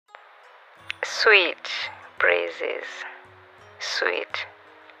Sweet breezes, sweet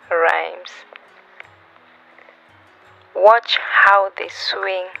rhymes. Watch how they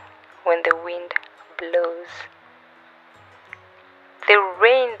swing when the wind blows. The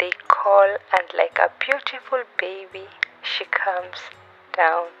rain they call, and like a beautiful baby, she comes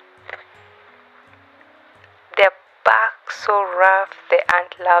down. Their back so rough the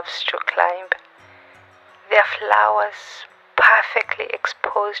ant loves to climb. Their flowers perfectly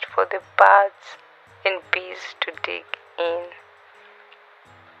exposed for the birds and bees to dig in.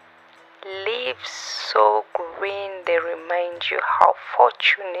 Leaves so green they remind you how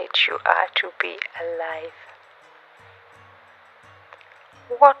fortunate you are to be alive.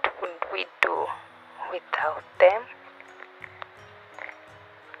 What would we do without them?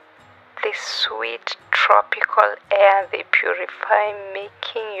 The sweet tropical air they purify,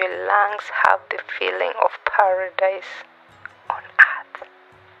 making your lungs have the feeling of paradise on earth.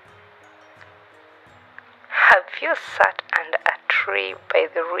 Have you sat under a tree by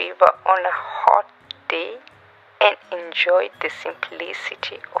the river on a hot day and enjoyed the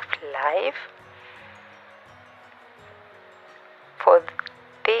simplicity of life? For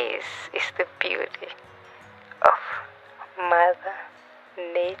this is the beauty of Mother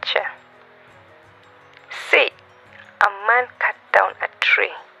Nature. See, a man cut down a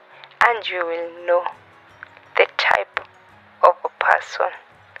tree and you will know the type of a person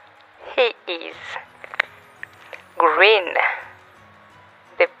he is. Green,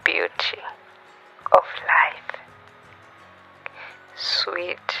 the beauty of life.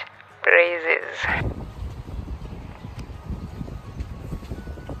 Sweet breezes.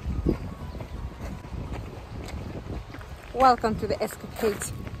 Welcome to the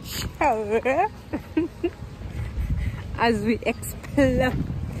Escapades show as we explore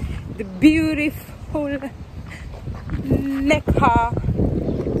the beautiful Neckar.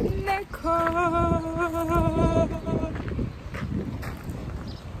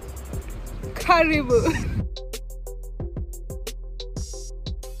 Karibu.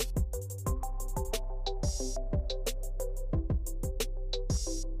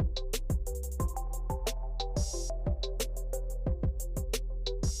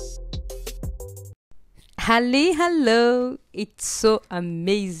 Hello, it's so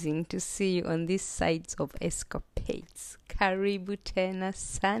amazing to see you on these sides of Escapades. Karibu tena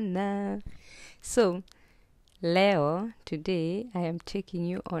sana. So today I am taking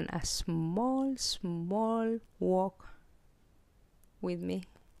you on a small walk with me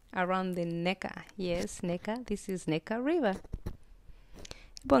around the Neckar. Yes, Neckar. This is Neckar River.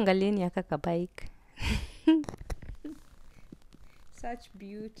 Angalieni aka bike. Such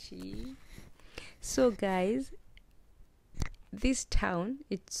beauty. So guys, this town,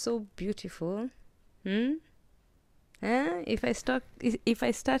 it's so beautiful. If I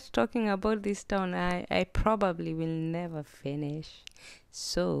start talking about this town, I probably will never finish.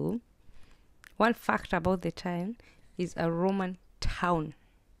 So one fact about the town is a Roman town.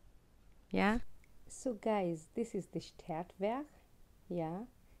 Yeah. So guys, this is the Stadtwerk. Yeah.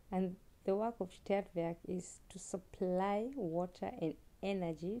 And the work of Stadtwerk is to supply water and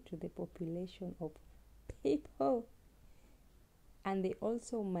energy to the population of people, and they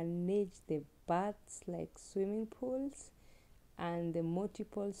also manage the baths like swimming pools and the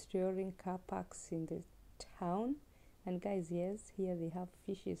multiple storing car parks in the town. And guys, yes, here they have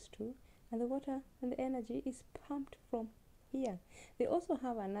fishes too, and the water and the energy is pumped from here. They also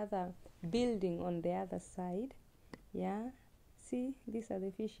have another building on the other side. Yeah, see, these are the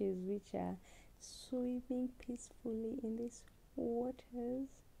fishes which are swimming peacefully in these waters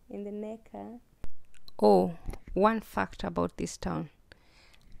in the Neckar. Oh, one fact about this town.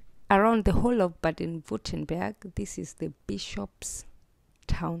 Around the whole of Baden-Württemberg, this is the bishop's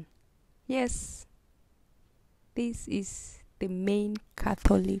town. Yes, this is the main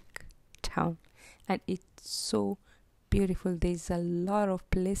Catholic town, and it's so beautiful. There's a lot of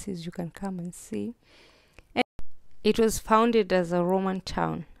places you can come and see. And it was founded as a Roman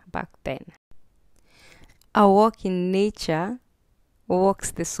town back then. A walk in nature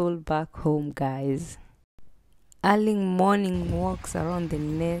walks the soul back home, guys. Early morning walks around the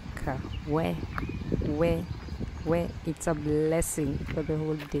Neckar, where it's a blessing for the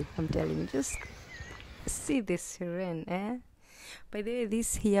whole day. I'm telling you, just see the serene, By the way,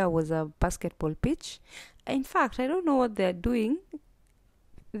 this here was a basketball pitch. In fact, I don't know what they're doing.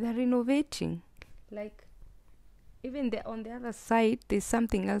 They're renovating. Like, even on the other side, there's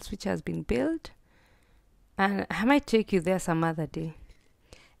something else which has been built. And I might take you there some other day.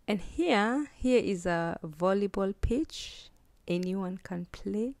 And here is a volleyball pitch. Anyone can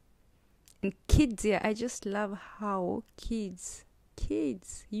play. And kids here, I just love how kids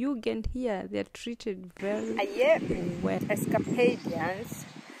kids, Jugend here, they're treated very well. Escapades.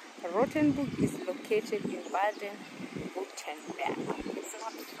 Rothenburg is located in Baden-Württemberg. It's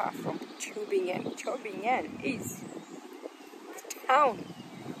not far from Tübingen. Tübingen is the town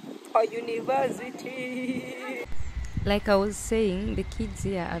or university. Like I was saying, the kids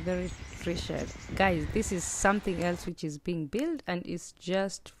here are very treasured. Guys, this is something else which is being built and it's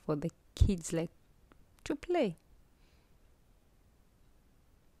just for the kids, like, to play.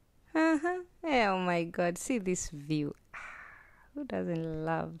 Oh my god, see this view. Who doesn't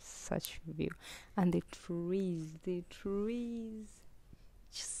love such view? And the trees.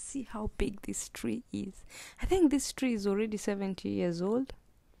 Just see how big this tree is. I think this tree is already 70 years old.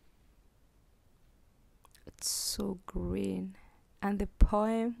 It's so green. And the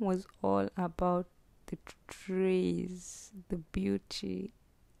poem was all about the trees, the beauty.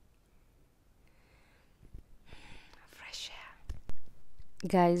 Fresh air.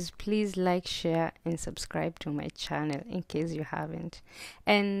 Guys, please like, share and subscribe to my channel in case you haven't.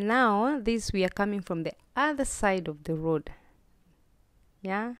 And now we are coming from the other side of the road.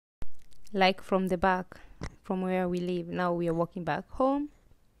 Yeah, like from the back, from where we live. Now we are walking back home.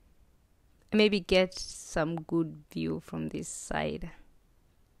 Maybe get some good view from this side.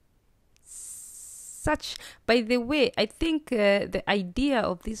 By the way, I think the idea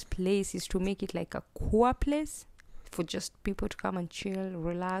of this place is to make it like a core place for just people to come and chill,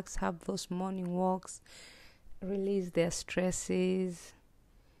 relax, have those morning walks, release their stresses,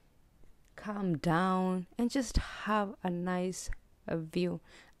 calm down, and just have a nice view.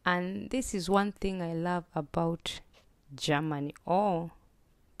 And this is one thing I love about Germany, or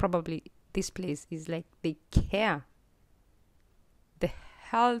probably this place, is like they care. The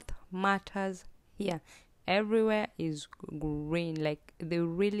health matters here. Everywhere is green. Like they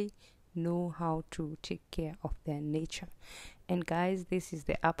really know how to take care of their nature. And guys, this is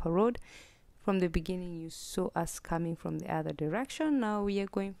the upper road. From the beginning you saw us coming from the other direction. Now we are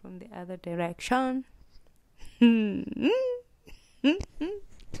going from the other direction.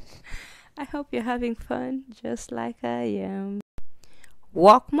 I hope you're having fun just like I am.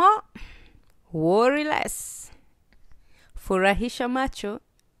 Walk more, worry less, furahisha macho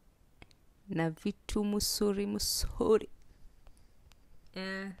na vitu musuri musuri.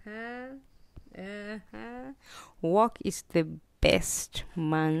 Walk is the best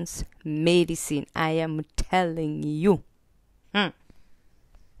man's medicine, I am telling you.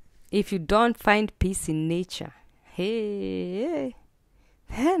 If you don't find peace in nature, then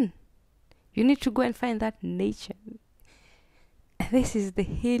you need to go and find that nature. This is the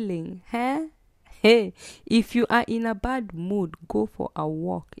healing. Hey, if you are in a bad mood, go for a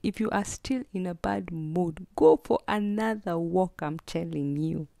walk. If you are still in a bad mood, go for another walk, I'm telling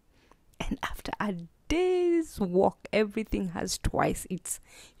you. And after a day's walk, everything has twice its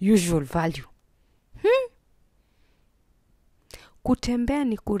usual value. Kutembea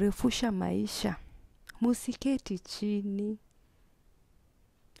ni kurefusha maisha. Musiketi chini.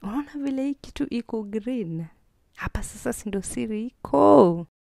 Unaona vile hii kitu iko green? Hapa sasa si ndo siri iko.